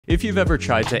If you've ever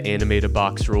tried to animate a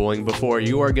box rolling before,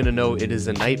 you are going to know it is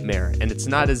a nightmare, and it's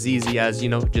not as easy as,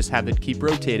 just have it keep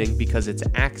rotating, because its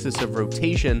axis of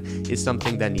rotation is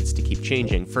something that needs to keep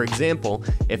changing. For example,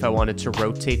 if I wanted to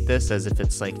rotate this as if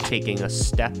it's like taking a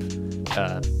step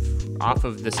off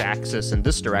of this axis in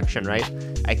this direction, right?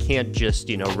 I can't just,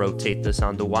 rotate this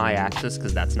on the y-axis,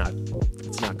 because that's not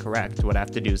correct. What I have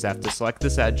to do is I have to select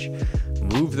this edge,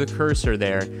 move the cursor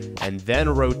there, and then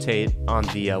rotate on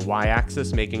the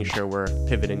y-axis, making sure we're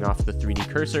pivoting off the 3D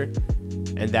cursor,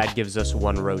 and that gives us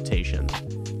one rotation.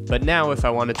 But now if I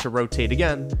wanted to rotate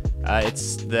again,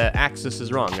 the axis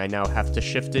is wrong. I now have to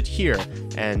shift it here,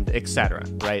 and etc.,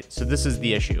 right? So this is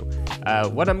the issue.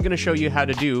 What I'm going to show you how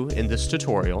to do in this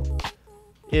tutorial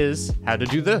is how to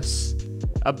do this.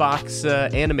 A box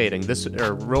animating this,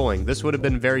 or rolling. This would have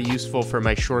been very useful for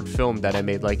my short film that I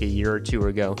made like a year or two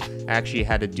ago. I actually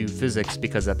had to do physics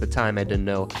because at the time I didn't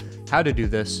know how to do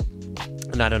this,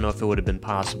 and I don't know if it would have been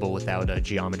possible without a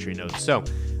geometry node. So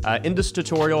in this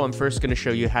tutorial, I'm first going to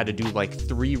show you how to do like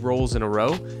 3 rolls in a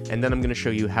row, and then I'm going to show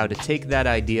you how to take that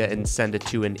idea and send it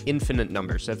to an infinite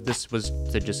number. So if this was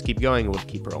to just keep going, it would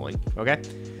keep rolling, okay?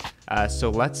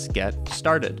 So let's get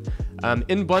started.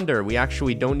 In Blender, we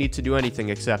actually don't need to do anything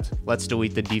except let's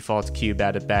delete the default cube,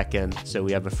 add it back in so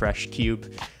we have a fresh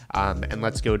cube, and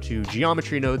let's go to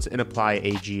geometry nodes and apply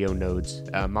a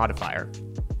geonodes modifier.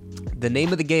 The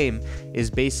name of the game is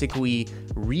basically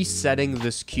resetting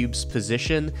this cube's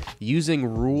position using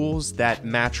rules that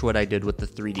match what I did with the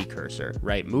 3D cursor,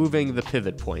 right? Moving the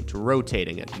pivot point,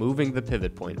 rotating it, moving the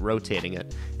pivot point, rotating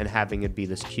it, and having it be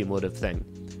this cumulative thing.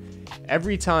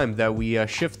 Every time that we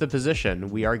shift the position,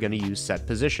 we are going to use set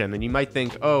position. And you might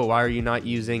think, oh, why are you not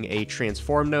using a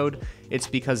transform node? It's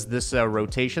because this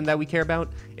rotation that we care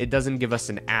about, it doesn't give us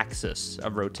an axis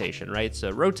of rotation, right? So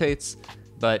it rotates,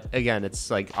 but again, it's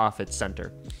like off its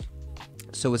center.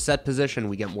 So with set position,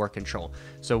 we get more control.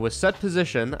 So with set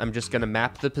position, I'm just going to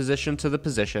map the position to the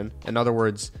position. In other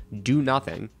words, do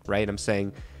nothing, right? I'm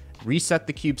saying reset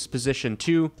the cube's position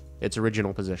to its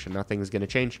original position. Nothing is going to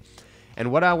change. And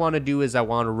what I want to do is I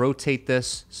want to rotate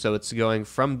this so it's going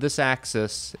from this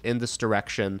axis in this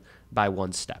direction by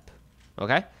 1 step,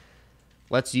 okay?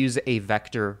 Let's use a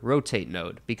vector rotate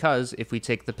node, because if we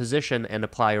take the position and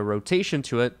apply a rotation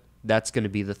to it, that's going to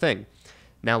be the thing.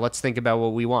 Now let's think about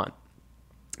what we want.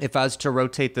 If I was to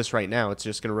rotate this right now, it's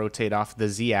just going to rotate off the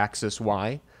z-axis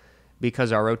y,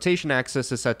 because our rotation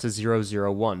axis is set to 0,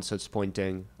 0, 1, so it's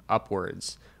pointing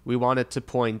upwards. We want it to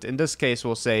point, in this case,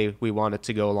 we'll say we want it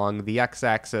to go along the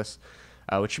x-axis,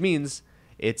 which means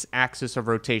its axis of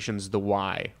rotation is the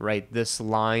y, right? This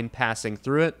line passing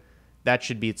through it, that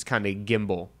should be its kind of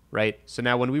gimbal, right? So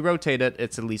now when we rotate it,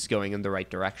 it's at least going in the right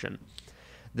direction.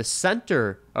 The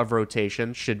center of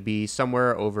rotation should be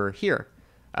somewhere over here.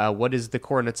 What is the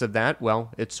coordinates of that?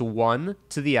 Well, it's 1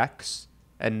 to the x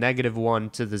and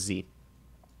 -1 to the z.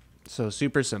 So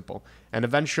super simple. And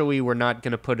eventually we're not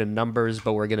going to put in numbers,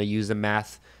 but we're going to use a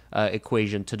math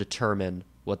equation to determine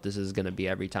what this is going to be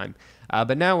every time.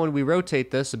 But now when we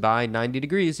rotate this by 90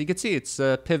 degrees, you can see it's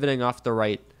pivoting off the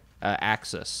right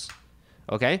axis.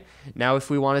 Okay? Now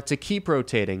if we want it to keep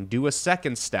rotating, do a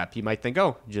second step. You might think,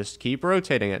 oh, just keep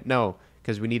rotating it. No,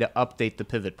 because we need to update the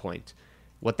pivot point.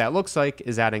 What that looks like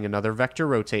is adding another vector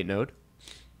rotate node.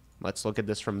 Let's look at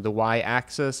this from the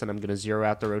y-axis, and I'm going to zero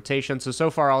out the rotation.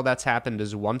 So far, all that's happened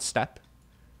is 1 step.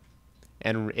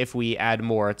 And if we add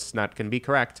more, it's not going to be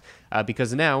correct,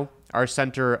 because now our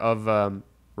center of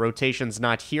rotation's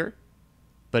not here,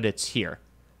 but it's here.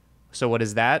 So what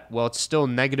is that? Well, it's still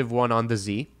 -1 on the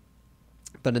z,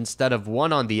 but instead of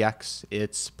 1 on the x,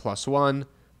 it's +1,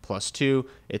 +2,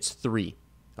 it's 3.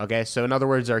 Okay, so in other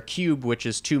words, our cube, which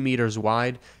is 2 meters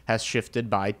wide, has shifted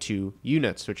by 2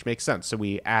 units, which makes sense. So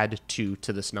we add 2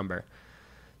 to this number.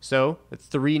 So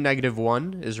 3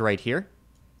 -1 is right here.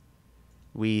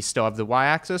 We still have the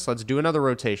y-axis. Let's do another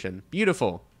rotation.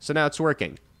 Beautiful. So now it's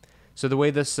working. So the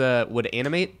way this would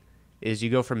animate is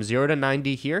you go from 0 to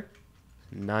 90 here,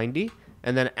 90,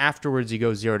 and then afterwards you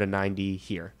go 0 to 90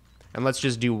 here. And let's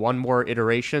just do one more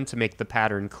iteration to make the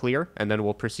pattern clear, and then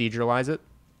we'll proceduralize it.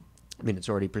 I mean, it's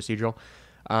already procedural.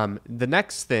 The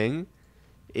next thing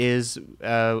is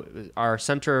our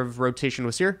center of rotation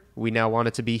was here. We now want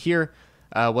it to be here.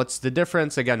 What's the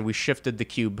difference? Again, we shifted the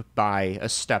cube by a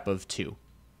step of 2,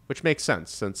 which makes sense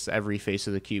since every face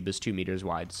of the cube is 2 meters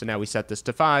wide. So now we set this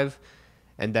to 5,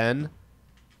 and then,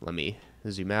 let me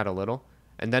zoom out a little,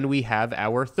 and then we have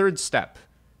our third step.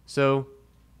 So,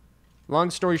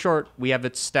 long story short, we have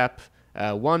its step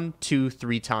 1, 2,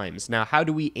 3 times. Now, how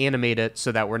do we animate it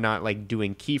so that we're not like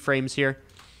doing keyframes here?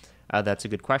 That's a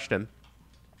good question.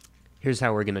 Here's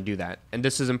how we're going to do that. And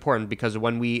this is important because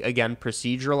when we, again,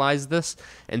 proceduralize this,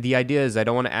 and the idea is I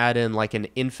don't want to add in like an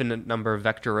infinite number of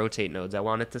vector rotate nodes. I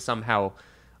want it to somehow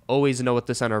always know what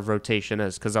the center of rotation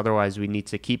is, because otherwise we need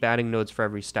to keep adding nodes for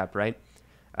every step, right?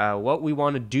 What we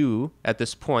want to do at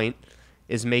this point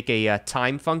is make a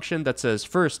time function that says,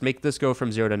 first, make this go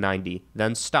from 0 to 90,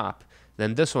 then stop,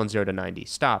 then this one 0 to 90,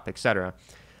 stop, etc.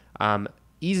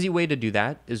 Easy way to do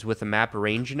that is with a map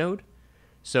range node.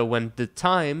 So when the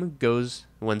time goes,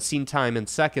 when scene time in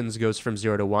seconds goes from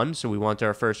 0 to 1, so we want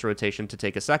our first rotation to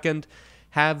take a second,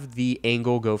 have the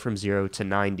angle go from 0 to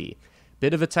 90.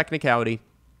 Bit of a technicality.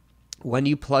 When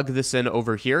you plug this in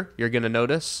over here, you're going to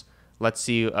notice, let's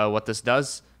see what this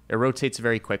does. It rotates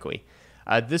very quickly.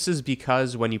 This is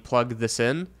because when you plug this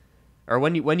in, or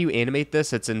when you animate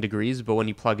this, it's in degrees, but when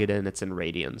you plug it in, it's in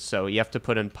radians. So you have to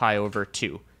put in pi over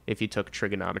 2. If you took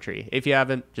trigonometry. If you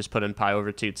haven't, just put in pi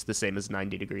over 2. It's the same as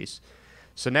 90 degrees.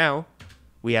 So now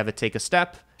we have it take a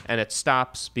step, and it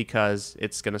stops because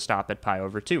it's going to stop at pi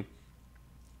over 2.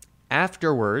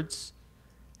 Afterwards,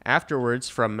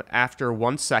 from after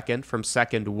 1 second, from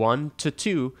second 1 to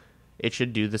 2, it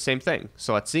should do the same thing.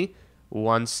 So let's see.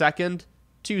 1 second,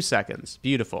 2 seconds.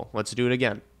 Beautiful. Let's do it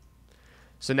again.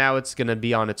 So now it's going to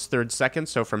be on its third second,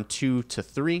 so from 2 to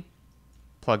 3.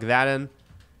 Plug that in.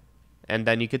 And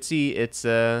then you could see it's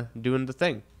doing the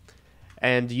thing.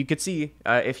 And you could see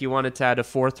if you wanted to add a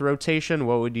fourth rotation,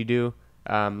 what would you do?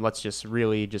 Let's just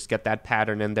really just get that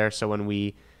pattern in there. So when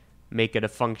we make it a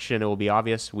function, it will be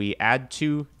obvious. We add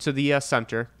 2 to the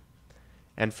center.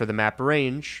 And for the map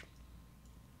range,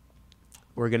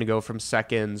 we're going to go from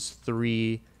seconds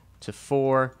 3 to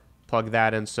 4. Plug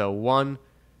that in. So 1,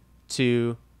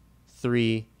 2,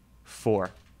 3, 4.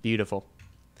 Beautiful.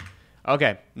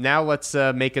 Okay, now let's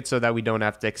make it so that we don't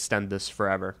have to extend this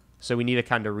forever. So we need to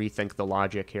kind of rethink the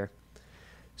logic here.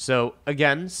 So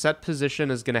again, set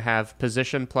position is going to have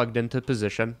position plugged into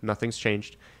position. Nothing's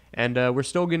changed. And we're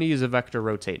still going to use a vector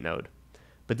rotate node.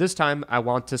 But this time, I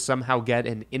want to somehow get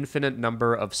an infinite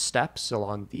number of steps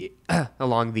along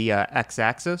the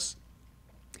x-axis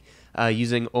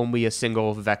using only a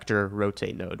single vector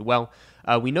rotate node. Well,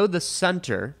 we know the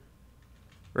center.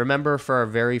 Remember, for our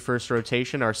very first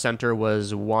rotation, our center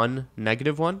was 1,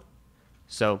 -1.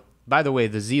 So, by the way,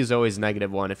 the z is always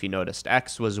 -1 if you noticed.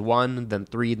 X was 1, then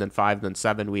 3, then 5, then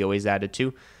 7. We always added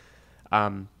 2.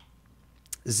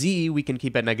 Z, we can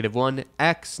keep at -1.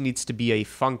 X needs to be a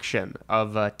function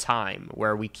of time,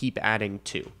 where we keep adding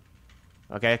 2.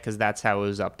 Okay, because that's how it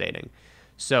was updating.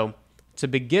 So, to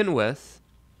begin with,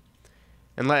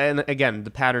 and again, the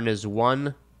pattern is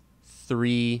 1,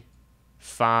 3,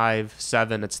 5,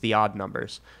 7, it's the odd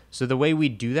numbers. So the way we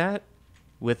do that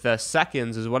with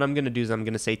seconds is what I'm going to do is I'm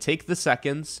going to say take the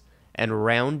seconds and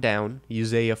round down,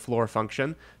 use a floor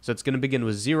function. So it's going to begin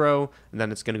with 0, and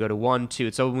then it's going to go to 1, 2.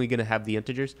 It's only going to have the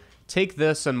integers. Take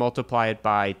this and multiply it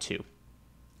by 2.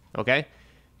 Okay?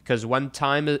 Because when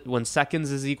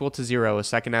seconds is equal to 0, a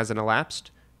second hasn't elapsed,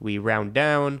 we round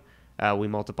down, we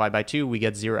multiply by 2, we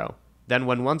get 0. Then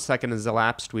when 1 second is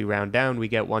elapsed, we round down, we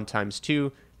get 1 times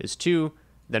 2 is 2,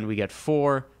 then we get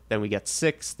 4, then we get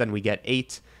 6, then we get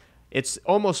 8. It's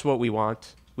almost what we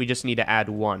want. We just need to add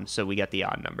 1 so we get the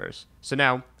odd numbers. So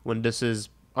now, when this is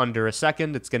under a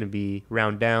second, it's going to be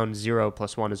round down, 0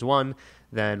 plus 1 is 1,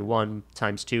 then 1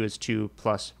 times 2 is 2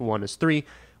 plus 1 is 3,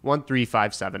 1, 3,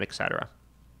 5, 7, etc.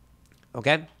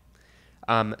 Okay?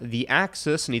 The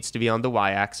axis needs to be on the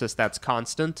y-axis. That's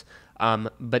constant.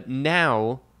 But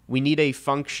now we need a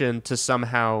function to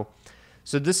somehow...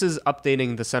 So this is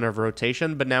updating the center of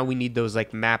rotation, but now we need those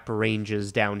like map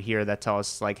ranges down here that tell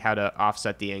us like how to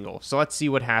offset the angle. So let's see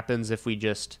what happens if we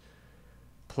just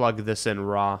plug this in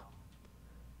raw.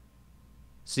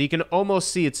 So you can almost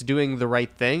see it's doing the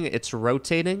right thing. It's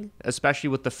rotating, especially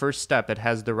with the first step. It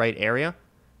has the right area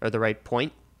or the right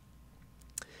point.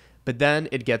 But then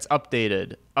it gets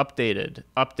updated,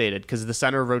 because the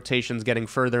center of rotation is getting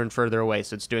further and further away.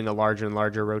 So it's doing a larger and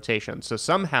larger rotation. So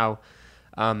somehow...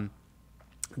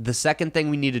 the second thing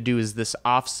we need to do is this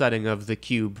offsetting of the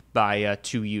cube by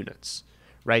 2 units,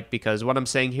 right? Because what I'm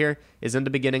saying here is in the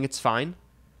beginning it's fine,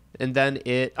 and then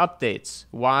it updates.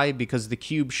 Why? Because the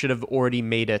cube should have already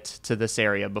made it to this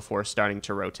area before starting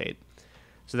to rotate.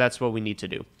 So that's what we need to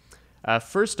do.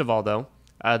 First of all, though,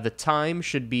 the time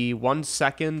should be 1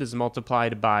 second is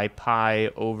multiplied by pi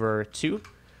over 2.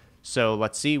 So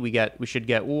let's see, we should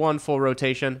get 1 full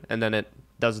rotation, and then it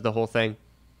does the whole thing.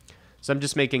 So I'm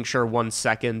just making sure 1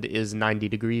 second is 90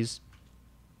 degrees.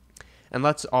 And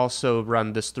let's also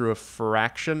run this through a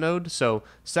fraction node. So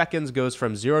seconds goes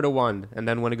from 0 to 1, and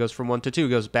then when it goes from 1 to 2, it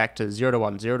goes back to 0 to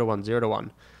 1, 0 to 1, 0 to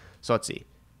 1. So let's see.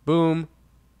 Boom,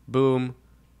 boom,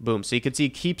 boom. So you can see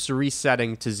it keeps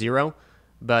resetting to 0,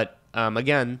 but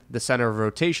again, the center of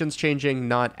rotation's changing,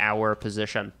 not our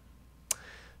position.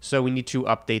 So we need to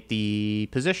update the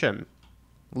position,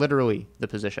 literally the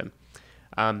position.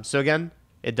 So again,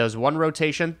 it does 1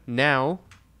 rotation. Now,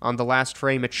 on the last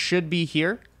frame, it should be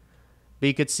here, but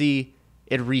you could see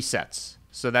it resets.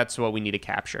 So that's what we need to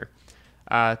capture.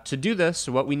 To do this,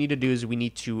 what we need to do is we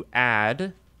need to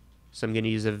add, so I'm going to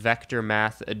use a vector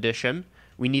math addition.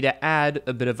 We need to add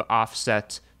a bit of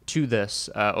offset to this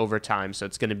over time. So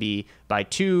it's going to be by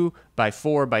 2, by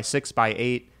 4, by 6, by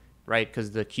 8, right?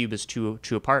 Because the cube is 2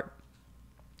 apart.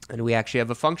 And we actually have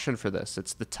a function for this.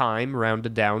 It's the time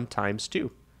rounded down times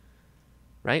 2,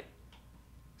 right?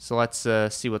 So let's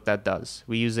see what that does.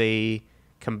 We use a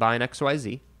combine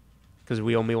XYZ because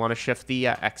we only want to shift the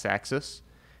x-axis.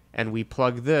 And we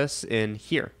plug this in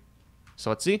here. So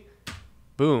let's see.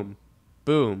 Boom,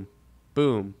 boom,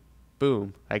 boom,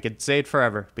 boom. I could say it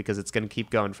forever because it's going to keep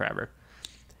going forever.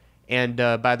 And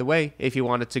by the way, if you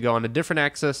want it to go on a different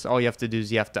axis, all you have to do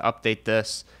is you have to update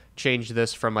this, change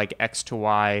this from like X to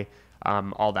Y,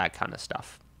 all that kind of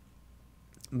stuff.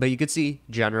 But you can see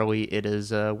generally it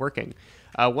is working.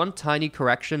 One tiny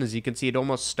correction is you can see it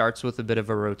almost starts with a bit of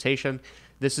a rotation.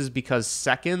 This is because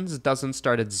seconds doesn't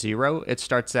start at 0. It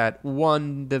starts at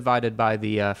 1 divided by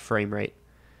the frame rate.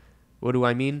 What do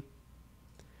I mean?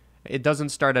 It doesn't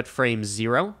start at frame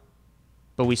 0,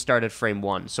 but we start at frame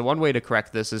 1. So one way to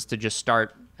correct this is to just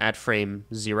start at frame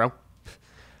 0.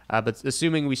 But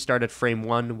assuming we start at frame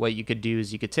 1, what you could do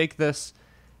is you could take this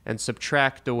and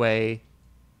subtract away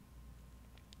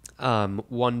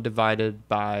 1 divided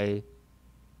by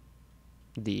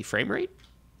the frame rate.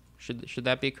 Should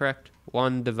that be correct?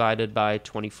 1 divided by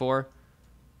 24.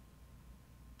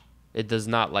 It does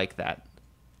not like that.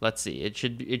 Let's see. It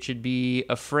should be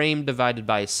a frame divided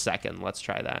by a second. Let's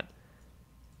try that.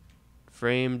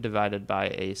 Frame divided by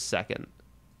a second.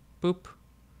 Boop.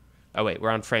 Oh wait, we're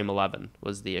on frame 11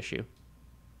 was the issue.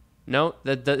 No,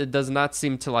 it does not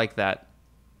seem to like that.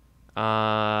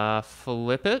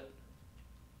 Flip it.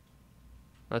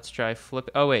 Let's try flip.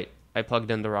 Oh wait, I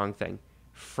plugged in the wrong thing.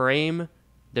 Frame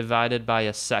divided by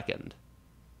a second.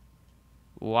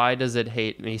 Why does it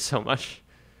hate me so much?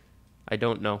 I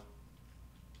don't know.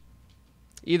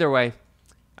 Either way,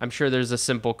 I'm sure there's a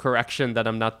simple correction that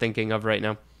I'm not thinking of right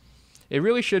now. It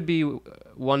really should be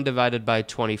 1 divided by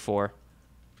 24.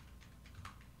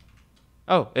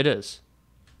 Oh, it is.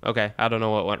 Okay, I don't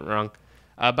know what went wrong.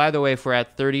 By the way, if we're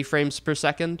at 30 frames per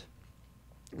second,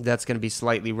 that's going to be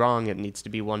slightly wrong. It needs to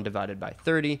be 1 divided by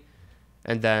 30.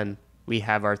 And then we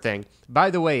have our thing. By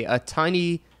the way, a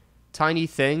tiny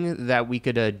thing that we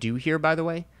could do here, by the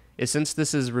way, is since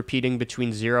this is repeating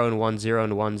between 0 and 1, 0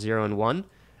 and 1, 0 and 1,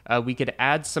 we could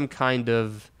add some kind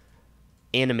of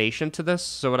animation to this.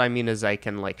 So what I mean is I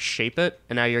can like shape it,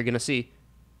 and now you're going to see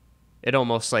it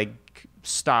almost like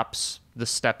stops the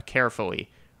step carefully.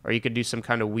 Or you could do some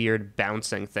kind of weird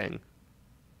bouncing thing,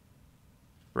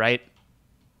 right?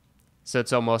 So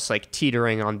it's almost like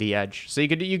teetering on the edge. So you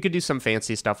could do some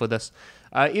fancy stuff with this.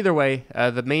 Either way,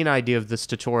 the main idea of this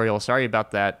tutorial, sorry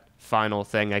about that final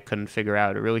thing I couldn't figure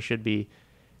out. It really should be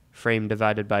frame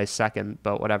divided by second,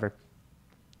 but whatever.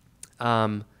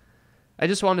 I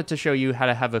just wanted to show you how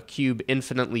to have a cube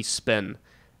infinitely spin.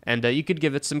 And you could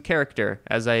give it some character,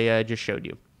 as I just showed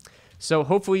you. So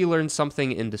hopefully you learned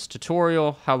something in this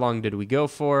tutorial. How long did we go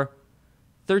for?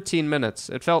 13 minutes.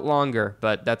 It felt longer,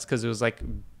 but that's because it was like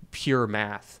pure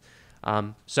math.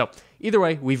 So either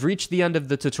way, we've reached the end of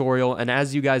the tutorial, and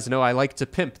as you guys know, I like to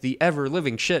pimp the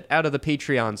ever-living shit out of the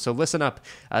Patreon, so listen up.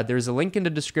 There's a link in the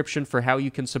description for how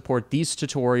you can support these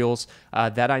tutorials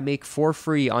that I make for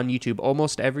free on YouTube.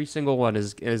 Almost every single one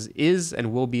is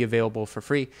and will be available for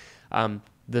free.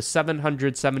 The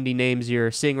 770 names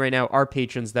you're seeing right now are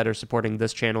patrons that are supporting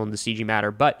this channel and the CG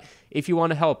Matter, but if you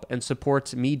want to help and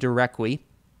support me directly,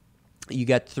 you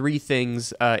get 3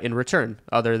 things in return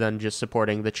other than just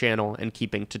supporting the channel and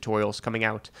keeping tutorials coming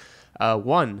out.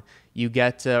 1, you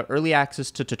get early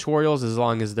access to tutorials as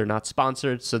long as they're not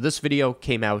sponsored. So this video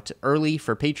came out early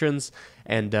for patrons,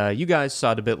 and you guys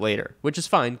saw it a bit later, which is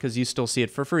fine because you still see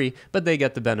it for free, but they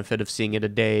get the benefit of seeing it a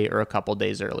day or a couple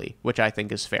days early, which I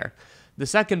think is fair. The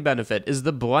second benefit is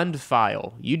the blend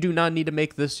file. You do not need to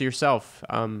make this yourself.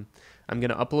 I'm going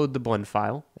to upload the blend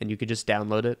file, and you could just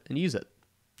download it and use it.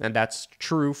 And that's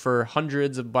true for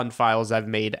hundreds of blend files I've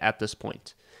made at this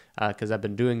point, because I've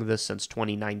been doing this since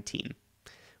 2019,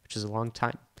 which is a long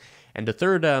time. And the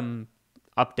third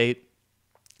update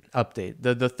update.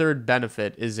 The third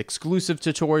benefit is exclusive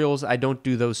tutorials. I don't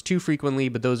do those too frequently,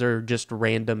 but those are just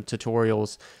random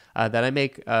tutorials that I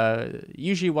make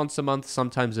usually once a month,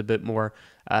 sometimes a bit more,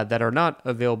 that are not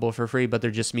available for free, but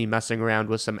they're just me messing around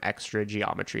with some extra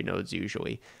geometry nodes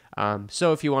usually.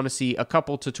 So if you want to see a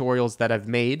couple tutorials that I've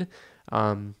made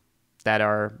that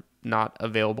are not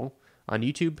available on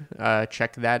YouTube,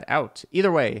 check that out.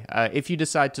 Either way, if you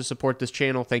decide to support this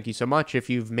channel, thank you so much. If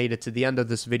you've made it to the end of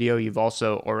this video, you've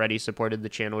also already supported the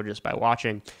channel just by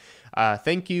watching.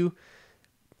 Thank you.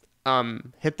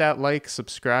 Hit that like,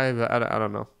 subscribe. I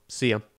don't know. See ya.